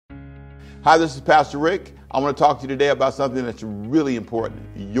Hi, this is Pastor Rick. I want to talk to you today about something that's really important,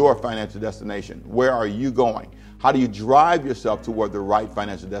 your financial destination. Where are you going? How do you drive yourself toward the right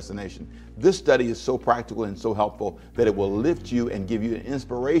financial destination? This study is so practical and so helpful that it will lift you and give you an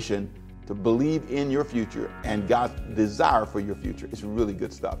inspiration to believe in your future and God's desire for your future. It's really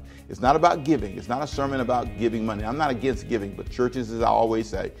good stuff. It's not about giving. It's not a sermon about giving money. I'm not against giving, but churches, as I always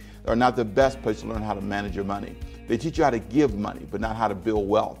say, are not the best place to learn how to manage your money. They teach you how to give money, but not how to build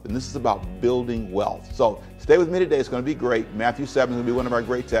wealth. And this is about building wealth. So stay with me today. It's going to be great. Matthew 7 is going to be one of our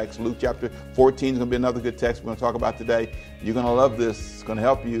great texts. Luke chapter 14 is going to be another good text we're going to talk about today. You're going to love this. It's going to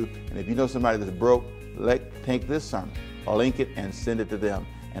help you. And if you know somebody that's broke, take this sermon, link it, and send it to them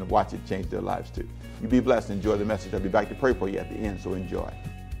and watch it change their lives too. You be blessed. Enjoy the message. I'll be back to pray for you at the end, so enjoy.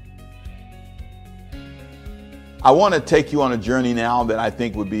 I want to take you on a journey now that I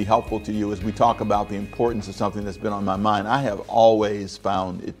think would be helpful to you as we talk about the importance of something that's been on my mind. I have always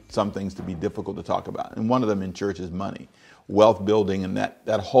found some things to be difficult to talk about, and one of them in church is money, wealth building, and that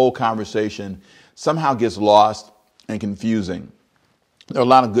whole conversation somehow gets lost and confusing. There are a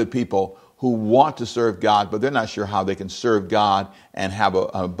lot of good people who want to serve God, but they're not sure how they can serve God and have an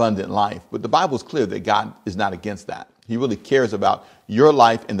abundant life. But the Bible is clear that God is not against that. He really cares about your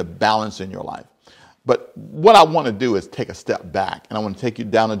life and the balance in your life. But what I want to do is take a step back, and I want to take you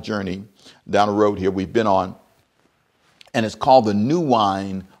down a journey, down a road here we've been on, and it's called the New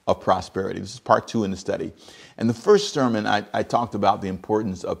Wine of Prosperity. This is part 2 in the study. And the first sermon, I talked about the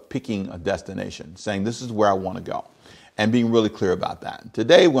importance of picking a destination, saying this is where I want to go, and being really clear about that.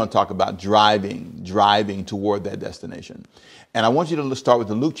 Today, we're going to talk about driving toward that destination. And I want you to start with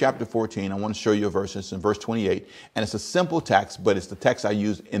the Luke chapter 14. I want to show you a verse. It's in verse 28. And it's a simple text, but it's the text I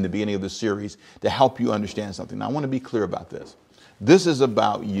used in the beginning of the series to help you understand something. Now, I want to be clear about this. This is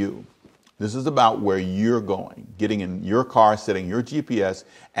about you. This is about where you're going, getting in your car, setting your GPS,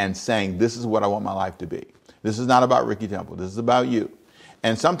 and saying, this is what I want my life to be. This is not about Ricky Temple. This is about you.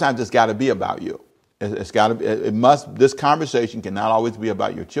 And sometimes it's got to be about you. This conversation cannot always be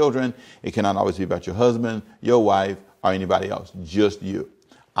about your children. It cannot always be about your husband, your wife, or anybody else, just you.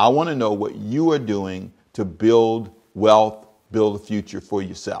 I want to know what you are doing to build wealth, build a future for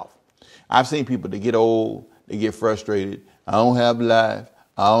yourself. I've seen people, they get old, they get frustrated. I don't have life.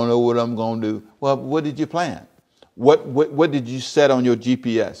 I don't know what I'm going to do. Well, what did you plan? What did you set on your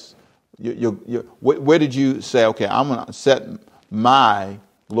GPS? Where did you say, okay, I'm going to set my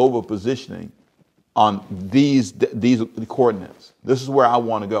global positioning on these coordinates. This is where I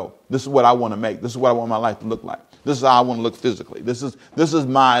want to go. This is what I want to make. This is what I want my life to look like. This is how I want to look physically. This is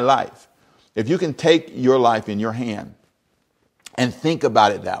my life. If you can take your life in your hand and think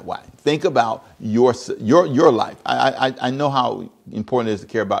about it that way, think about your life. I know how important it is to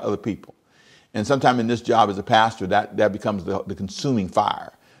care about other people. And sometimes in this job as a pastor, that becomes the consuming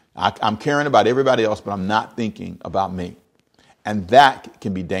fire. I'm caring about everybody else, but I'm not thinking about me. And that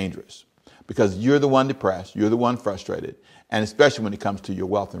can be dangerous. Because you're the one depressed, you're the one frustrated, and especially when it comes to your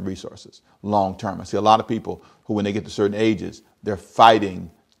wealth and resources long term. I see a lot of people who, when they get to certain ages, they're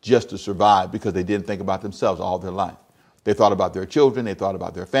fighting just to survive because they didn't think about themselves all their life. They thought about their children, they thought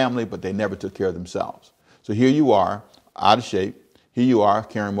about their family, but they never took care of themselves. So here you are, out of shape. Here you are,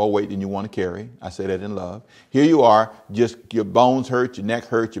 carrying more weight than you want to carry. I say that in love. Here you are, just your bones hurt, your neck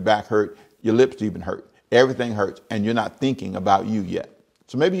hurt, your back hurt, your lips even hurt. Everything hurts, and you're not thinking about you yet.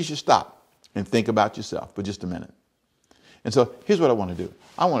 So maybe you should stop and think about yourself for just a minute. And so here's what I want to do.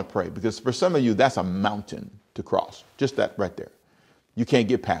 I want to pray, because for some of you, that's a mountain to cross. Just that right there. You can't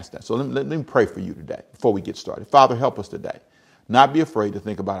get past that. So let me pray for you today before we get started. Father, help us today. Not be afraid to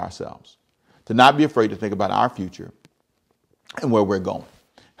think about ourselves. To not be afraid to think about our future and where we're going.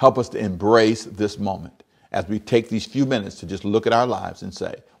 Help us to embrace this moment as we take these few minutes to just look at our lives and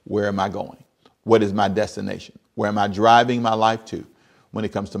say, where am I going? What is my destination? Where am I driving my life to when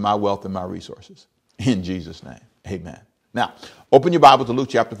it comes to my wealth and my resources? In Jesus' name, amen. Now, open your Bible to Luke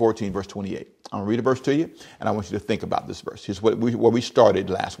chapter 14, verse 28. I'm going to read a verse to you, and I want you to think about this verse. Here's where we started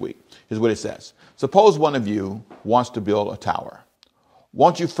last week. Here's what it says. Suppose one of you wants to build a tower.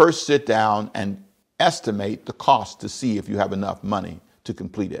 Won't you first sit down and estimate the cost to see if you have enough money to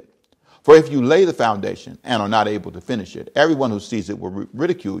complete it? For if you lay the foundation and are not able to finish it, everyone who sees it will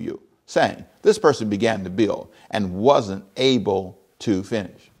ridicule you, saying, this person began to build and wasn't able to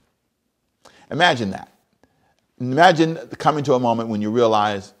finish. Imagine that. Imagine coming to a moment when you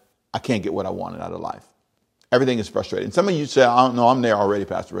realize, I can't get what I wanted out of life. Everything is frustrating. Some of you say, I don't know, I'm there already,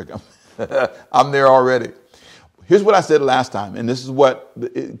 Pastor Rick. I'm there already. Here's what I said last time, and this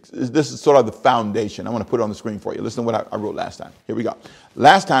is sort of the foundation. I want to put it on the screen for you. Listen to what I wrote last time. Here we go.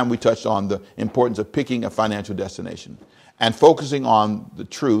 Last time we touched on the importance of picking a financial destination. and focusing on the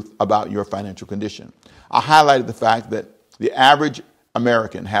truth about your financial condition. I highlighted the fact that the average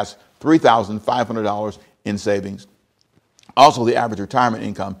American has $3,500 in savings. Also, the average retirement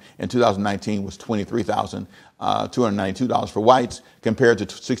income in 2019 was $23,292 for whites, compared to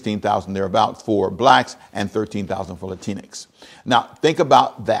 $16,000 thereabout for blacks and $13,000 for Latinx. Now, think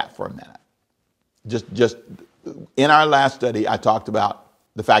about that for a minute. Just in our last study, I talked about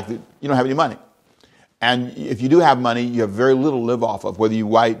the fact that you don't have any money. And if you do have money, you have very little to live off of, whether you're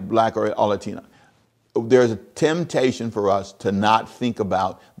white, black, or Latina. There's a temptation for us to not think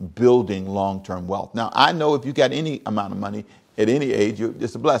about building long-term wealth. Now, I know if you got any amount of money at any age,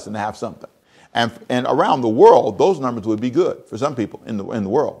 it's a blessing to have something. And around the world, those numbers would be good for some people in the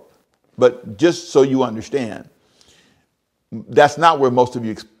world. But just so you understand, that's not where most of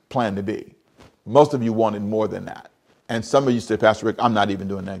you plan to be. Most of you wanted more than that. And some of you say, Pastor Rick, I'm not even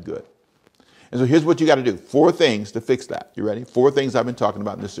doing that good. And so here's what you got to do. 4 things to fix that. You ready? 4 things I've been talking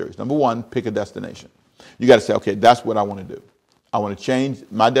about in this series. Number 1, pick a destination. You got to say, okay, that's what I want to do. I want to change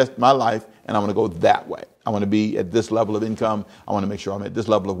my life, and I want to go that way. I want to be at this level of income. I want to make sure I'm at this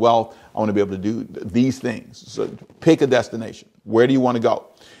level of wealth. I want to be able to do these things. So pick a destination. Where do you want to go?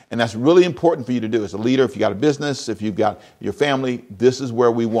 And that's really important for you to do as a leader. If you got a business, if you've got your family, this is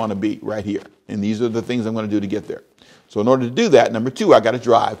where we want to be right here. And these are the things I'm going to do to get there. So in order to do that, number 2, I got to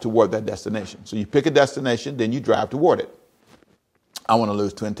drive toward that destination. So you pick a destination, then you drive toward it. I want to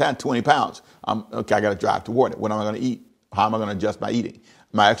lose 20 pounds. Okay, I got to drive toward it. What am I going to eat? How am I going to adjust my eating,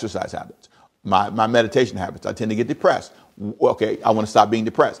 my exercise habits, my meditation habits? I tend to get depressed. Okay, I want to stop being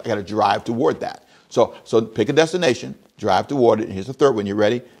depressed. I got to drive toward that. So pick a destination, drive toward it. And here's the third one. You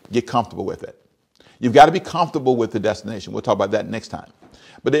ready? Get comfortable with it. You've got to be comfortable with the destination. We'll talk about that next time.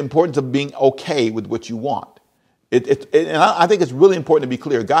 But the importance of being okay with what you want. And I think it's really important to be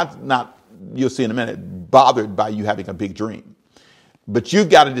clear. God's not, you'll see in a minute, bothered by you having a big dream. But you've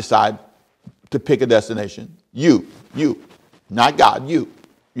got to decide to pick a destination. You, not God, you.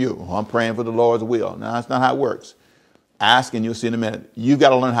 I'm praying for the Lord's will. No, that's not how it works. Ask and you'll see in a minute. You've got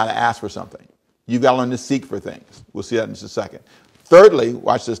to learn how to ask for something. You've got to learn to seek for things. We'll see that in just a second. Thirdly,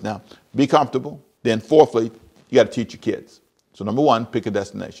 watch this now, be comfortable. Then fourthly, you got to teach your kids. So number 1, pick a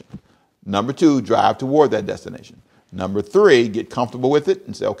destination. Number 2, drive toward that destination. Number 3, get comfortable with it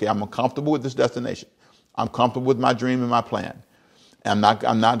and say, okay, I'm comfortable with this destination. I'm comfortable with my dream and my plan. I'm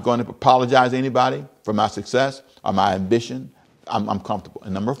not going to apologize to anybody for my success or my ambition. I'm comfortable.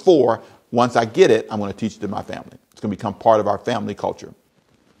 And number 4, once I get it, I'm going to teach it to my family. It's going to become part of our family culture.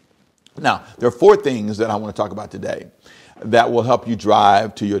 Now, there are 4 things that I want to talk about today that will help you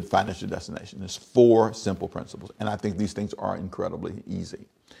drive to your financial destination. There's 4 simple principles. And I think these things are incredibly easy.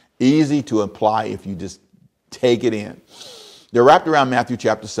 Easy to apply if you just take it in. They're wrapped around Matthew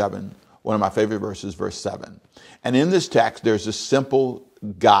chapter 7, one of my favorite verses, verse 7. And in this text, there's a simple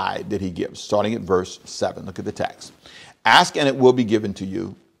guide that he gives, starting at verse 7. Look at the text. Ask and it will be given to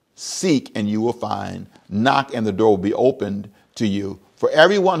you. Seek and you will find. Knock and the door will be opened to you. For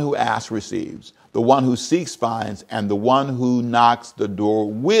everyone who asks receives. The one who seeks finds. And the one who knocks, the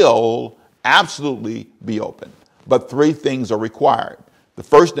door will absolutely be open. But 3 things are required. The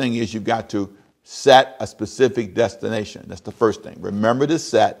first thing is you've got to set a specific destination. That's the first thing. Remember to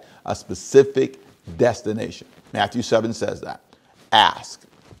set a specific destination. Matthew 7 says that. Ask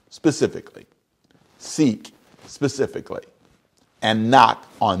specifically. Seek specifically. And knock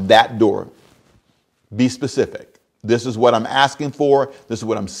on that door. Be specific. This is what I'm asking for. This is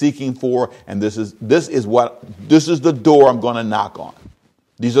what I'm seeking for. And this is the door I'm going to knock on.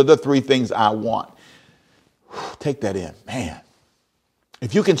 These are the 3 things I want. Take that in. Man.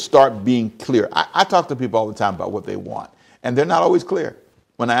 If you can start being clear. I talk to people all the time about what they want. And they're not always clear.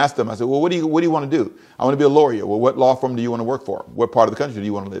 When I ask them, I say, well, what do you want to do? I want to be a lawyer. Well, what law firm do you want to work for? What part of the country do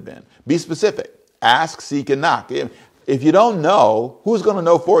you want to live in? Be specific. Ask, seek, and knock. If you don't know, who's going to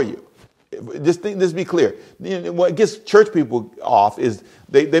know for you? Just be clear. What gets church people off is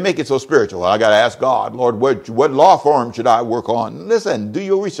they make it so spiritual. I got to ask God, Lord, what law firm should I work on? Listen, do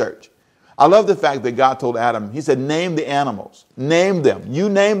your research. I love the fact that God told Adam, he said, name the animals. Name them. You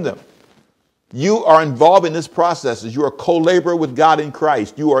name them. You are involved in this process as you are a co-laborer with God in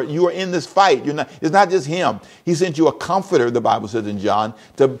Christ. You are in this fight. It's not just him. He sent you a comforter, the Bible says in John,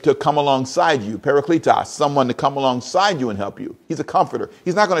 to come alongside you. Parakletos, someone to come alongside you and help you. He's a comforter.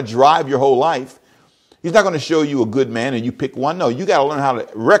 He's not going to drive your whole life. He's not going to show you a good man and you pick one. No, you got to learn how to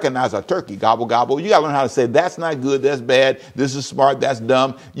recognize a turkey. Gobble, gobble. You got to learn how to say, that's not good, that's bad, this is smart, that's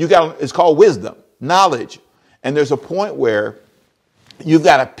dumb. It's called wisdom, knowledge. And there's a point where you've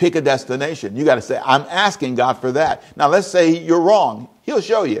got to pick a destination. You got to say, I'm asking God for that. Now, let's say you're wrong. He'll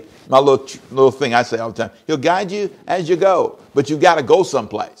show you. My little thing I say all the time. He'll guide you as you go, but you got to go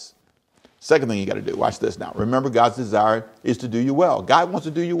someplace. Second thing you got to do, watch this now. Remember, God's desire is to do you well. God wants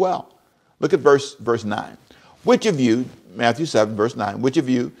to do you well. Look at verse 9. Which of you, Matthew 7, verse 9, which of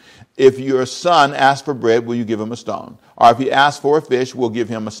you, if your son asks for bread, will you give him a stone? Or if he asks for a fish, will give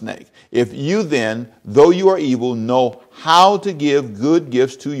him a snake? If you then, though you are evil, know how to give good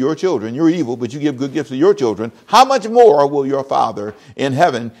gifts to your children, you're evil, but you give good gifts to your children, how much more will your Father in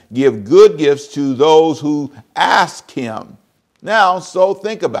heaven give good gifts to those who ask him? Now, so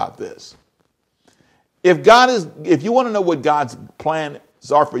think about this. If you want to know what God's plans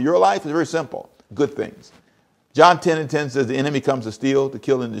are for your life, it's very simple. Good things. John 10:10 says the enemy comes to steal, to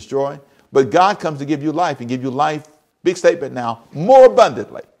kill, and destroy. But God comes to give you life and give you life, big statement now, more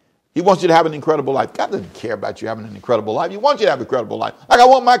abundantly. He wants you to have an incredible life. God doesn't care about you having an incredible life. He wants you to have an incredible life. Like I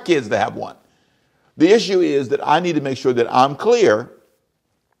want my kids to have one. The issue is that I need to make sure that I'm clear,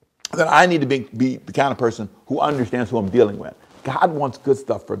 that I need to be the kind of person who understands who I'm dealing with. God wants good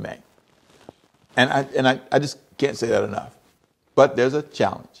stuff for me. And I just can't say that enough. But there's a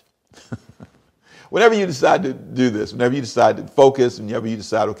challenge. Whenever you decide to do this, whenever you decide to focus, whenever you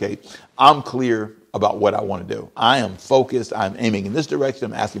decide, okay, I'm clear about what I want to do. I am focused. I'm aiming in this direction.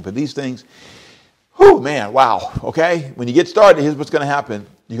 I'm asking for these things. Whew, man, wow. Okay, when you get started, here's what's going to happen.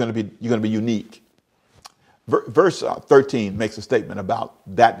 You're going to be unique. Verse 13 makes a statement about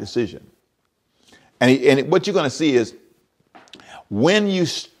that decision. And what you're going to see is when you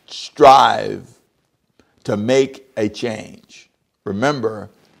strive to make a change, remember,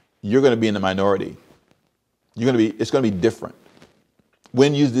 you're going to be in the minority. It's going to be different.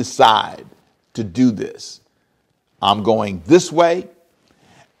 When you decide to do this, I'm going this way,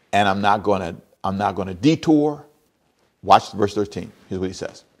 and I'm not going to detour. Watch verse 13. Here's what he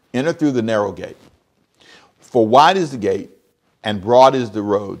says. Enter through the narrow gate. For wide is the gate, and broad is the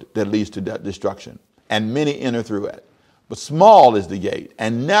road that leads to destruction, and many enter through it. But small is the gate,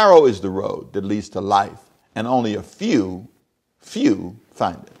 and narrow is the road that leads to life, and only a few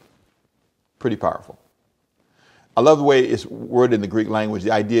find it. Pretty powerful. I love the way it's worded in the Greek language.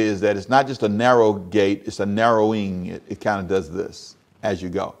 The idea is that it's not just a narrow gate, it's a narrowing. It kind of does this as you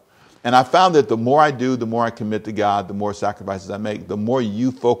go. And I found that the more I do, the more I commit to God, the more sacrifices I make, the more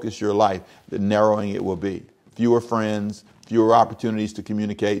you focus your life, the narrowing it will be. Fewer friends, fewer opportunities to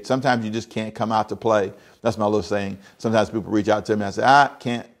communicate. Sometimes you just can't come out to play. That's my little saying. Sometimes people reach out to me and say, I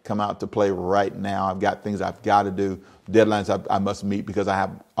can't come out to play right now. I've got things I've got to do, deadlines I must meet because I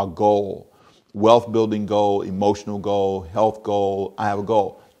have a goal. Wealth building goal, emotional goal, health goal. I have a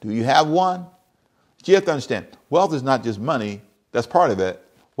goal. Do you have one? But you have to understand, wealth is not just money. That's part of it.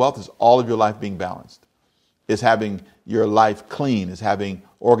 Wealth is all of your life being balanced. It's having your life clean. It's having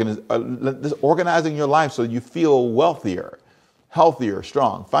organizing your life so you feel wealthier, healthier,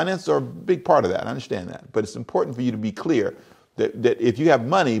 strong. Finances are a big part of that. I understand that. But it's important for you to be clear that if you have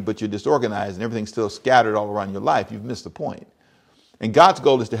money but you're disorganized and everything's still scattered all around your life, you've missed the point. And God's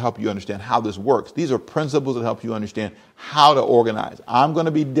goal is to help you understand how this works. These are principles that help you understand how to organize. I'm going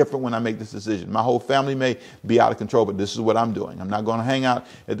to be different when I make this decision. My whole family may be out of control, but this is what I'm doing. I'm not going to hang out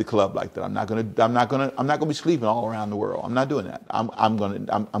at the club like that. I'm not going to be sleeping all around the world. I'm not doing that. I'm going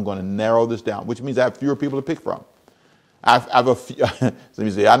to narrow this down, which means I have fewer people to pick from. I have a few. Let me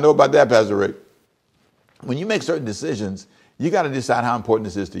see. I know about that, Pastor Rick. When you make certain decisions, you got to decide how important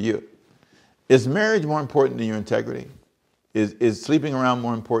this is to you. Is marriage more important than your integrity? Is sleeping around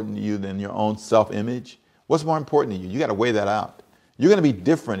more important to you than your own self-image? What's more important to you? You got to weigh that out. You're going to be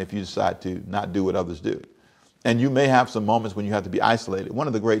different if you decide to not do what others do. And you may have some moments when you have to be isolated. One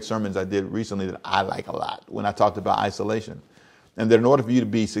of the great sermons I did recently that I like a lot when I talked about isolation. And that in order for you to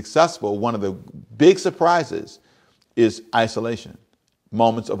be successful, one of the big surprises is isolation,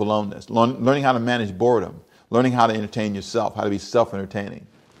 moments of aloneness, learning how to manage boredom, learning how to entertain yourself, how to be self-entertaining.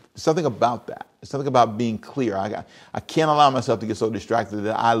 There's something about that. There's something about being clear. I can't allow myself to get so distracted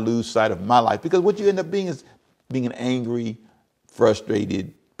that I lose sight of my life, because what you end up being is being an angry,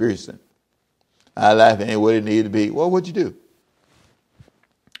 frustrated person. Life ain't what it needed to be. Well, what'd you do?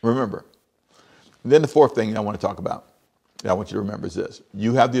 Remember. And then the fourth thing I want to talk about, that I want you to remember, is this.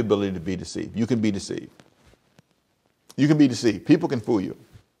 You have the ability to be deceived. You can be deceived. You can be deceived. People can fool you.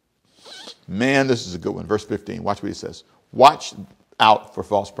 Man, this is a good one. Verse 15. Watch what he says. Watch out for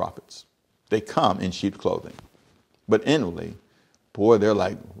false prophets. They come in sheep's clothing, but inwardly, boy, they're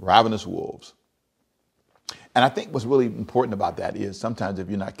like ravenous wolves. And I think what's really important about that is sometimes if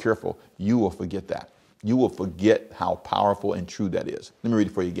you're not careful, you will forget that. You will forget how powerful and true that is. Let me read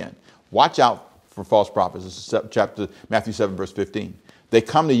it for you again. Watch out for false prophets. This is Matthew 7, verse 15. They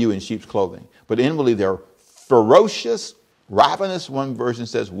come to you in sheep's clothing, but inwardly they're ferocious Ravenous, one version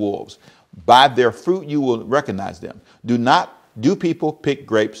says wolves. By their fruit you will recognize them. Do people pick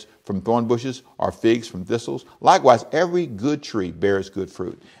grapes from thorn bushes or figs from thistles? Likewise, every good tree bears good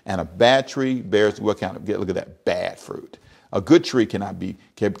fruit, and a bad tree bears look at that, bad fruit. A good tree cannot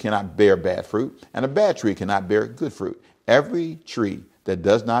bear bad fruit, and a bad tree cannot bear good fruit. Every tree that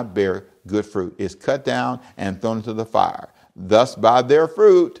does not bear good fruit is cut down and thrown into the fire. Thus, by their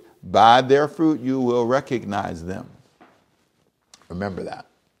fruit you will recognize them. Remember that.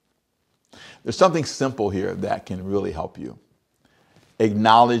 There's something simple here that can really help you.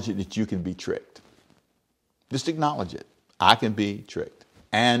 Acknowledge that you can be tricked. Just acknowledge it. I can be tricked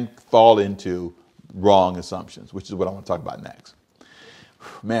and fall into wrong assumptions, which is what I want to talk about next.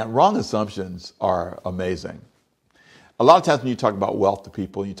 Man, wrong assumptions are amazing. A lot of times when you talk about wealth to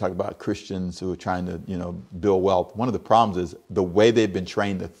people, you talk about Christians who are trying to, build wealth. One of the problems is the way they've been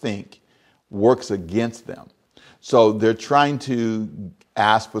trained to think works against them. So they're trying to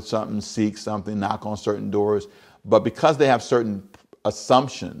ask for something, seek something, knock on certain doors. But because they have certain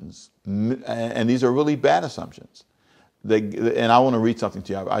assumptions, and these are really bad assumptions, and I want to read something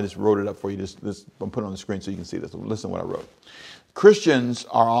to you. I just wrote it up for you. I'm putting it on the screen so you can see this. Listen to what I wrote. Christians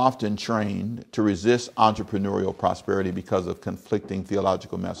are often trained to resist entrepreneurial prosperity because of conflicting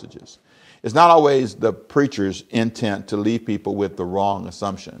theological messages. It's not always the preacher's intent to leave people with the wrong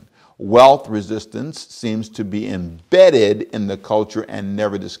assumption. Wealth resistance seems to be embedded in the culture and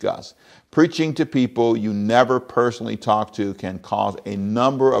never discussed. Preaching to people you never personally talk to can cause a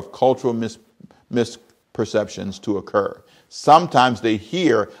number of cultural misperceptions to occur. Sometimes they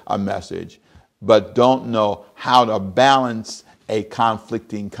hear a message, but don't know how to balance a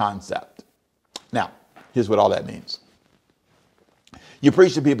conflicting concept. Now, here's what all that means. You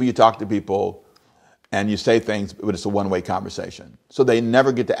preach to people, you talk to people, and you say things, but it's a one-way conversation. So they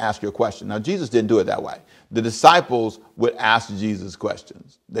never get to ask you a question. Now, Jesus didn't do it that way. The disciples would ask Jesus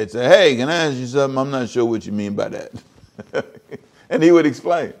questions. They'd say, hey, can I ask you something? I'm not sure what you mean by that. And he would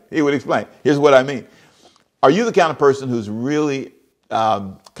explain. Here's what I mean. Are you the kind of person who's really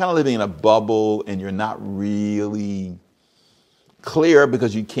kind of living in a bubble and you're not really clear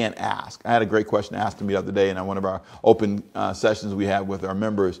because you can't ask? I had a great question asked to me the other day in one of our open sessions we had with our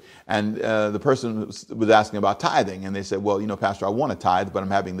members. And the person was asking about tithing. And they said, well, Pastor, I want to tithe, but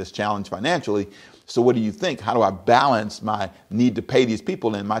I'm having this challenge financially. So what do you think? How do I balance my need to pay these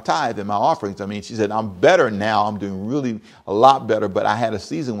people in my tithe and my offerings? She said, I'm better now. I'm doing really a lot better. But I had a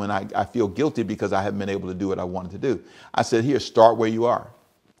season when I feel guilty because I haven't been able to do what I wanted to do. I said, here, start where you are.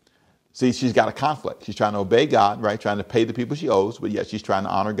 See, she's got a conflict. She's trying to obey God, right? Trying to pay the people she owes, but yet she's trying to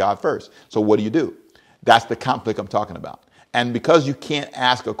honor God first. So what do? That's the conflict I'm talking about. And because you can't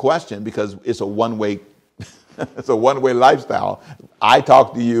ask a question because it's a one-way it's a one-way lifestyle. I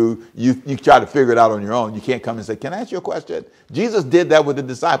talk to you, you try to figure it out on your own. You can't come and say, can I ask you a question? Jesus did that with the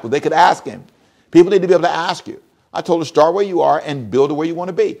disciples. They could ask him. People need to be able to ask you. I told her, start where you are and build it where you want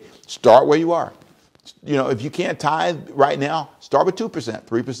to be. Start where you are. If you can't tithe right now, start with 2%,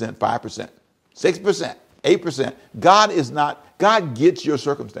 3%, 5%, 6%, 8%. God gets your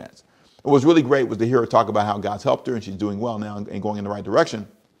circumstance. What was really great was to hear her talk about how God's helped her and she's doing well now and going in the right direction.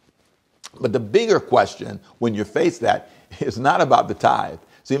 But the bigger question when you face that is not about the tithe.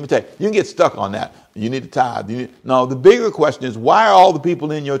 See, let me tell you, you can get stuck on that. You need to tithe. No, the bigger question is, why are all the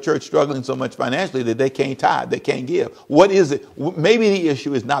people in your church struggling so much financially that they can't tithe, they can't give? What is it? Maybe the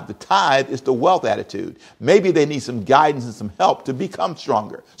issue is not the tithe, it's the wealth attitude. Maybe they need some guidance and some help to become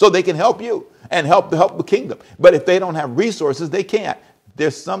stronger so they can help you and help the kingdom. But if they don't have resources, they can't.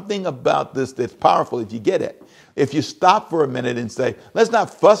 There's something about this that's powerful if you get it. If you stop for a minute and say, let's not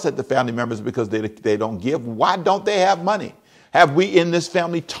fuss at the family members because they don't give. Why don't they have money? Have we in this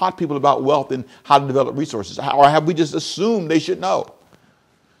family taught people about wealth and how to develop resources? Or have we just assumed they should know?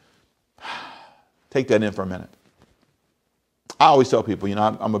 Take that in for a minute. I always tell people,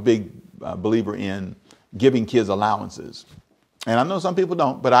 I'm a big believer in giving kids allowances. And I know some people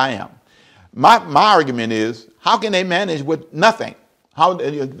don't, but I am. My argument is, how can they manage with nothing? How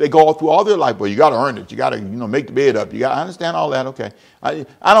they go all through all their life? Well, you got to earn it. You got to, make the bed up. I understand all that. Okay. I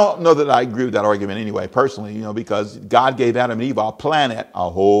don't know that I agree with that argument anyway, personally, because God gave Adam and Eve a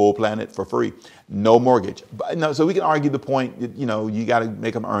whole planet for free. No mortgage. So we can argue the point that, you got to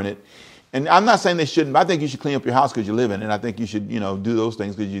make them earn it. And I'm not saying they shouldn't, but I think you should clean up your house because you live in it. I think you should, do those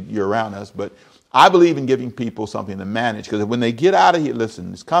things because you're around us. But I believe in giving people something to manage, because when they get out of here,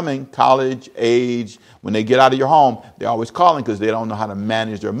 listen, it's coming, college, age, when they get out of your home, they're always calling because they don't know how to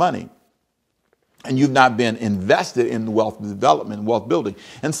manage their money. and you've not been invested in wealth development, wealth building.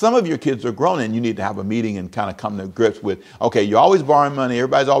 And some of your kids are grown and you need to have a meeting and kind of come to grips with, okay, you're always borrowing money.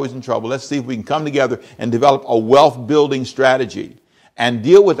 Everybody's always in trouble. Let's see if we can come together and develop a wealth building strategy and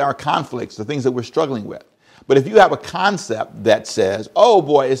deal with our conflicts, the things that we're struggling with. But if you have a concept that says, oh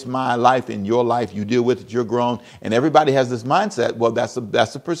boy, it's my life and your life, you deal with it, you're grown, and everybody has this mindset, well, that's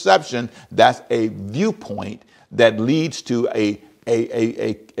a perception, that's a viewpoint that leads to a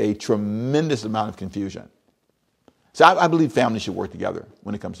tremendous amount of confusion. So I believe families should work together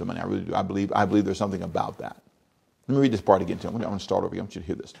when it comes to money. I really do. I believe there's something about that. Let me read this part again. I want to start over again. I want you to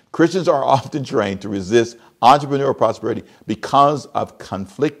hear this. Christians are often trained to resist entrepreneurial prosperity because of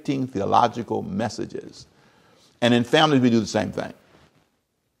conflicting theological messages. And in families, we do the same thing.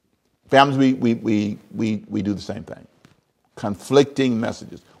 Families, we do the same thing. Conflicting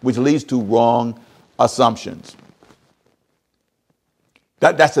messages, which leads to wrong assumptions.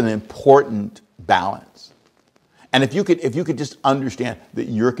 That's an important balance. And if you could just understand that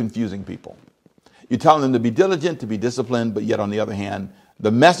you're confusing people. You're telling them to be diligent, to be disciplined, but yet on the other hand,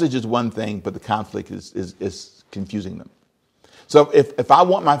 the message is one thing, but the conflict is confusing them. So if I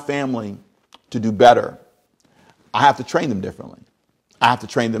want my family to do better, I have to train them differently. I have to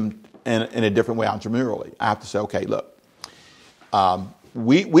train them in a different way entrepreneurially. I have to say, okay, look,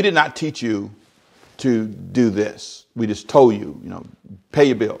 we did not teach you to do this. We just told you, pay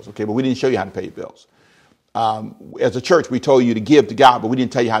your bills, okay? But we didn't show you how to pay your bills. As a church, we told you to give to God, but we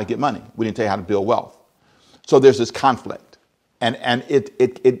didn't tell you how to get money. We didn't tell you how to build wealth. So there's this conflict. And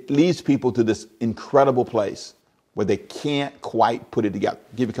it leads people to this incredible place where they can't quite put it together.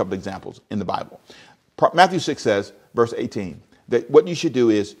 I'll give you a couple of examples in the Bible. Matthew 6 says, verse 18, that what you should do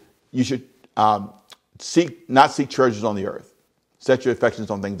is you should not seek treasures on the earth. Set your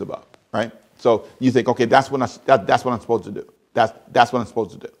affections on things above, right? So you think, okay, that's what I'm supposed to do. That's what I'm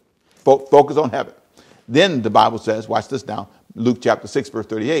supposed to do. Focus on heaven. Then the Bible says, watch this now, Luke chapter 6, verse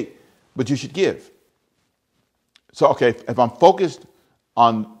 38, but you should give. So, okay, if I'm focused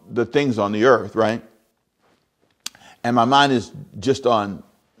on the things on the earth, right, and my mind is just on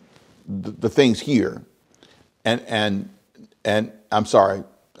the things here, and I'm sorry,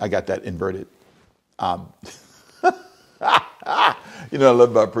 I got that inverted. You know what I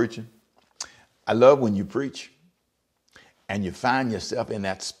love about preaching? I love when you preach and you find yourself in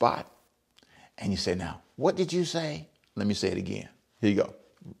that spot and you say, now, what did you say? Let me say it again. Here you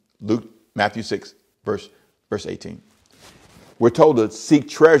go. Matthew 6, verse 18. We're told to seek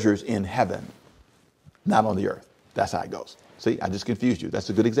treasures in heaven, not on the earth. That's how it goes. See, I just confused you. That's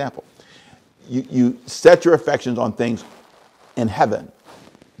a good example. You set your affections on things in heaven,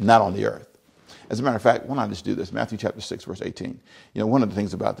 not on the earth. As a matter of fact, why not just do this? Matthew chapter 6, verse 18. One of the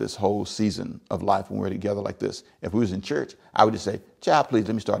things about this whole season of life when we're together like this, if we was in church, I would just say, child, please,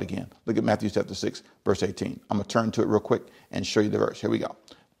 let me start again. Look at Matthew chapter 6, verse 18. I'm going to turn to it real quick and show you the verse. Here we go.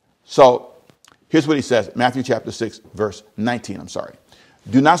 So here's what he says. Matthew chapter 6, verse 19,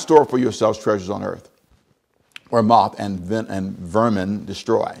 Do not store up for yourselves treasures on earth, where moth and vermin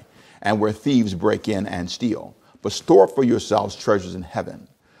destroy, and where thieves break in and steal. But store up for yourselves treasures in heaven,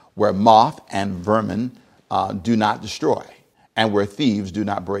 where moth and vermin do not destroy, and where thieves do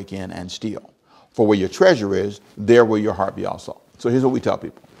not break in and steal. For where your treasure is, there will your heart be also. So here's what we tell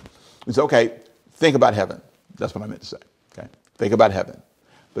people. We say, okay, think about heaven. That's what I meant to say. Okay, think about heaven.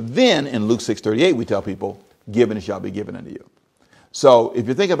 But then in Luke 6:38, we tell people, give and it shall be given unto you. So if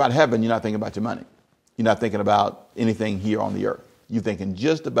you're thinking about heaven, you're not thinking about your money. You're not thinking about anything here on the earth. You're thinking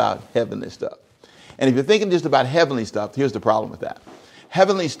just about heavenly stuff. And if you're thinking just about heavenly stuff, here's the problem with that.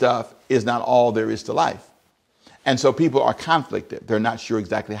 Heavenly stuff is not all there is to life. And so people are conflicted. They're not sure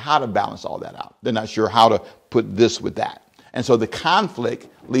exactly how to balance all that out. They're not sure how to put this with that. And so the conflict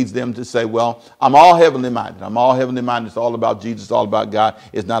leads them to say, well, I'm all heavenly minded. I'm all heavenly minded. It's all about Jesus. It's all about God.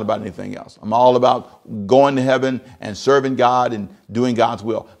 It's not about anything else. I'm all about going to heaven and serving God and doing God's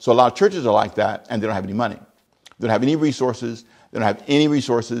will. So a lot of churches are like that, and they don't have any money. They don't have any resources. They don't have any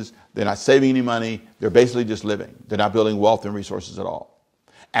resources. They're not saving any money. They're basically just living. They're not building wealth and resources at all.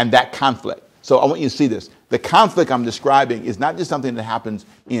 And that conflict. So I want you to see this. The conflict I'm describing is not just something that happens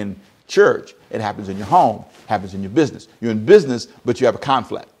in church. It happens in your home, happens in your business. You're in business, but you have a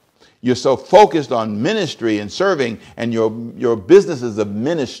conflict. You're so focused on ministry and serving, and your business is a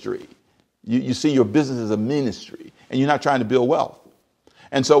ministry. You see your business as a ministry, and you're not trying to build wealth.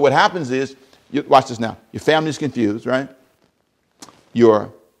 And so what happens is, watch this now, your family's confused, right?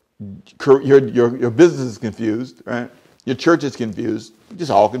 Your business is confused, right? Your church is confused. You're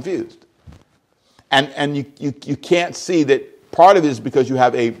just all confused. And you can't see that part of it is because you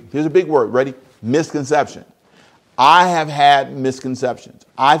have here's a big word, ready? Misconception. I have had misconceptions.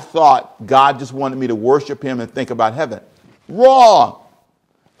 I thought God just wanted me to worship him and think about heaven. Wrong.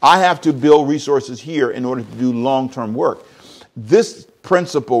 I have to build resources here in order to do long-term work. This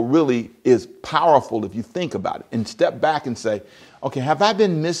principle really is powerful if you think about it and step back and say, okay, have I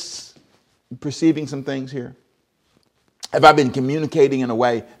been misperceiving some things here? Have I been communicating in a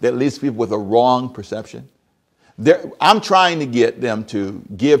way that leaves people with a wrong perception? I'm trying to get them to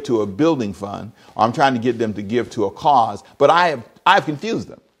give to a building fund, or I'm trying to get them to give to a cause, but I've confused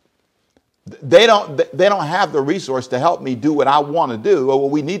them. They don't have the resource to help me do what I want to do or what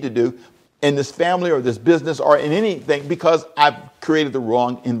we need to do in this family or this business or in anything because I've created the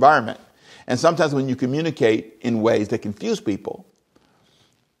wrong environment. And sometimes when you communicate in ways that confuse people,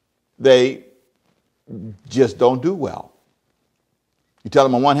 they just don't do well. You tell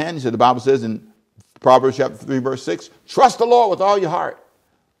them on one hand, you said the Bible says in Proverbs chapter 3, verse 6, trust the Lord with all your heart.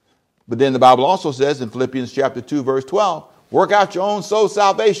 But then the Bible also says in Philippians chapter 2, verse 12, work out your own soul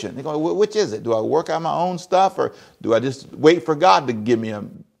salvation. They go, which is it? Do I work out my own stuff or do I just wait for God to give me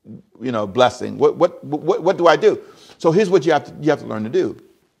a blessing? What do I do? So here's what you have to learn to do.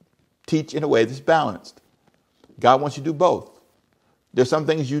 Teach in a way that's balanced. God wants you to do both. There's some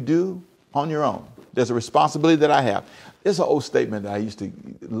things you do on your own. There's a responsibility that I have. There's an old statement that I used to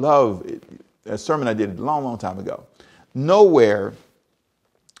love, a sermon I did a long, long time ago. Nowhere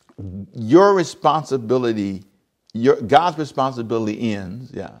your responsibility, God's responsibility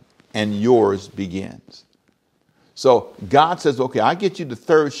ends, and yours begins. So God says, okay, I get you to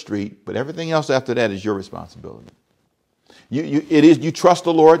 3rd Street, but everything else after that is your responsibility. You trust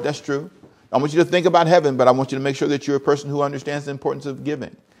the Lord, that's true. I want you to think about heaven, but I want you to make sure that you're a person who understands the importance of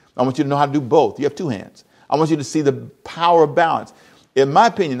giving. I want you to know how to do both. You have 2 hands. I want you to see the power of balance. In my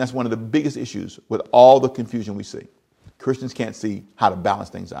opinion, that's one of the biggest issues with all the confusion we see. Christians can't see how to balance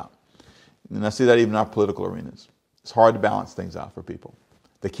things out. And I see that even in our political arenas. It's hard to balance things out for people.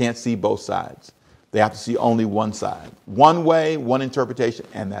 They can't see both sides. They have to see only one side. One way, one interpretation,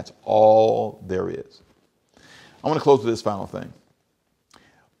 and that's all there is. I want to close with this final thing.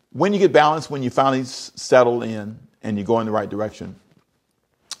 When you get balanced, when you finally settle in and you go in the right direction,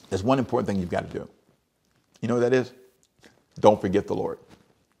 there's one important thing you've got to do. You know what that is? Don't forget the Lord.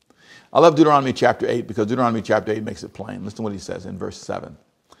 I love Deuteronomy chapter 8 because Deuteronomy chapter 8 makes it plain. Listen to what he says in verse 7.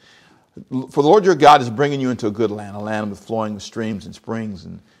 For the Lord your God is bringing you into a good land, a land with flowing streams and springs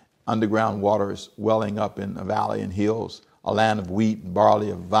and underground waters welling up in a valley and hills, a land of wheat and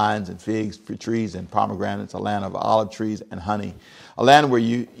barley, of vines and figs, trees and pomegranates, a land of olive trees and honey, a land where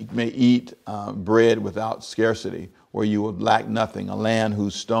you may eat bread without scarcity, where you will lack nothing, a land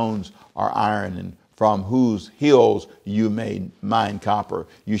whose stones are iron and from whose hills you may mine copper.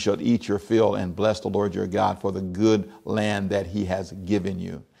 You shall eat your fill and bless the Lord your God for the good land that he has given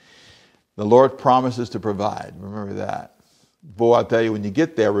you. The Lord promises to provide. Remember that. Boy, I'll tell you, when you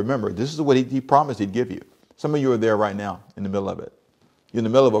get there, remember, this is what he promised he'd give you. Some of you are there right now in the middle of it. You're in the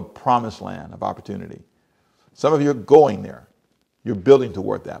middle of a promised land of opportunity. Some of you are going there. You're building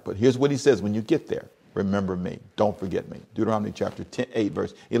toward that. But here's what he says when you get there. Remember me. Don't forget me. Deuteronomy chapter 8,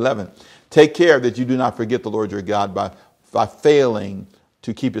 verse 11. Take care that you do not forget the Lord your God by failing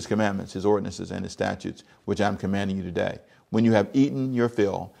to keep his commandments, his ordinances, and his statutes, which I'm commanding you today. When you have eaten your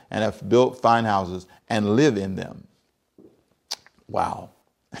fill and have built fine houses and live in them. Wow.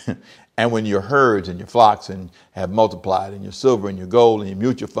 And when your herds and your flocks and have multiplied and your silver and your gold and your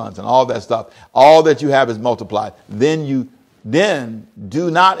mutual funds and all that stuff, all that you have is multiplied, then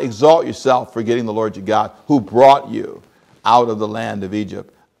do not exalt yourself, forgetting the Lord your God, who brought you out of the land of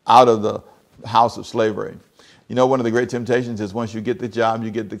Egypt, out of the house of slavery. You know, one of the great temptations is once you get the job,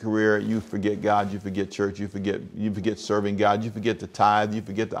 you get the career, you forget God, you forget church, you forget serving God, you forget the tithe, you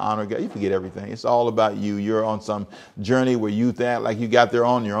forget to honor God, you forget everything. It's all about you. You're on some journey where you think like you got there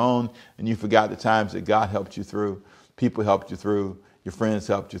on your own, and you forgot the times that God helped you through, people helped you through, your friends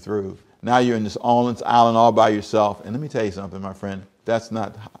helped you through. Now you're in this island all by yourself. And let me tell you something, my friend, that's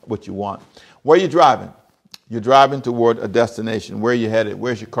not what you want. Where are you driving? You're driving toward a destination. Where are you headed?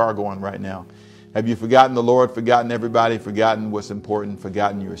 Where's your car going right now? Have you forgotten the Lord, forgotten everybody, forgotten what's important,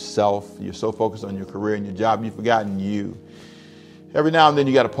 forgotten yourself? You're so focused on your career and your job, you've forgotten you. Every now and then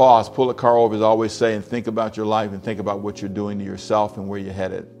you got to pause, pull a car over, as I always say, and think about your life and think about what you're doing to yourself and where you're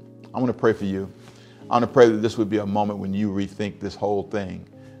headed. I want to pray for you. I want to pray that this would be a moment when you rethink this whole thing,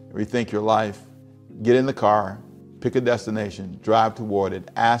 rethink your life, get in the car, pick a destination, drive toward it,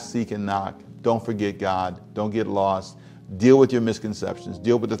 ask, seek, and knock. Don't forget God. Don't get lost. Deal with your misconceptions.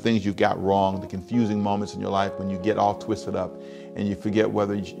 Deal with the things you got wrong, the confusing moments in your life when you get all twisted up and you forget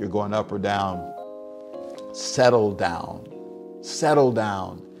whether you're going up or down. Settle down. Settle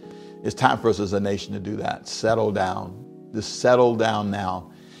down. It's time for us as a nation to do that. Settle down. Just settle down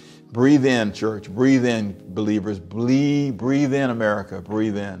now. Breathe in, church. Breathe in, believers. Breathe in, America.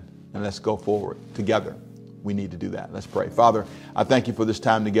 Breathe in. And let's go forward together. We need to do that. Let's pray. Father, I thank you for this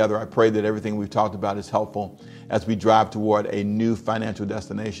time together. I pray that everything we've talked about is helpful as we drive toward a new financial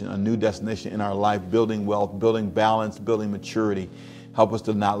destination, a new destination in our life, building wealth, building balance, building maturity. Help us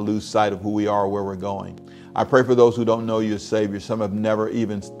to not lose sight of who we are or where we're going. I pray for those who don't know you as Savior. Some have never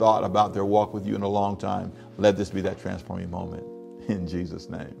even thought about their walk with you in a long time. Let this be that transforming moment. In Jesus'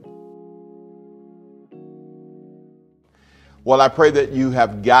 name. Well, I pray that you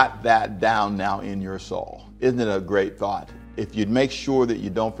have got that down now in your soul. Isn't it a great thought? If you make sure that you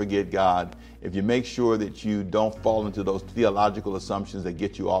don't forget God, if you make sure that you don't fall into those theological assumptions that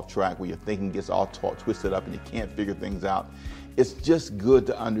get you off track, where your thinking gets all twisted up and you can't figure things out, it's just good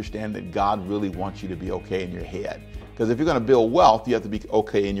to understand that God really wants you to be okay in your head. Because if you're going to build wealth, you have to be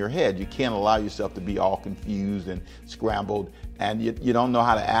okay in your head. You can't allow yourself to be all confused and scrambled, and you don't know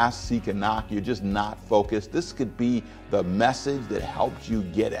how to ask, seek, and knock. You're just not focused. This could be the message that helps you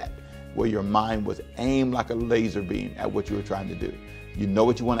get at where your mind was aimed like a laser beam at what you were trying to do. You know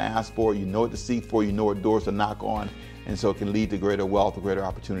what you want to ask for, you know what to seek for, you know what doors to knock on, and so it can lead to greater wealth, a greater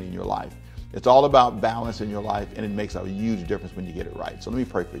opportunity in your life. It's all about balance in your life, and it makes a huge difference when you get it right. So let me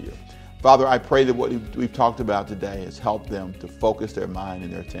pray for you. Father, I pray that what we've talked about today has helped them to focus their mind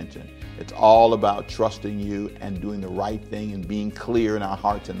and their attention. It's all about trusting you and doing the right thing and being clear in our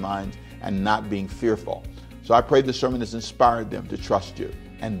hearts and minds and not being fearful. So I pray this sermon has inspired them to trust you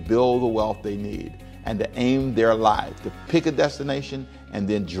and build the wealth they need and to aim their life to pick a destination and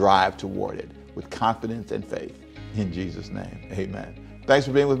then drive toward it with confidence and faith. In Jesus' name, amen. Thanks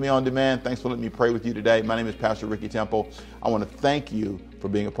for being with me on demand. Thanks for letting me pray with you today. My name is Pastor Ricky Temple. I want to thank you for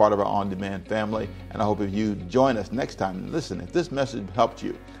being a part of our On Demand family, and I hope if you join us next time. Listen, if this message helped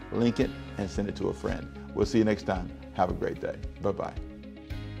you, link it and send it to a friend. We'll see you next time. Have a great day. Bye-bye.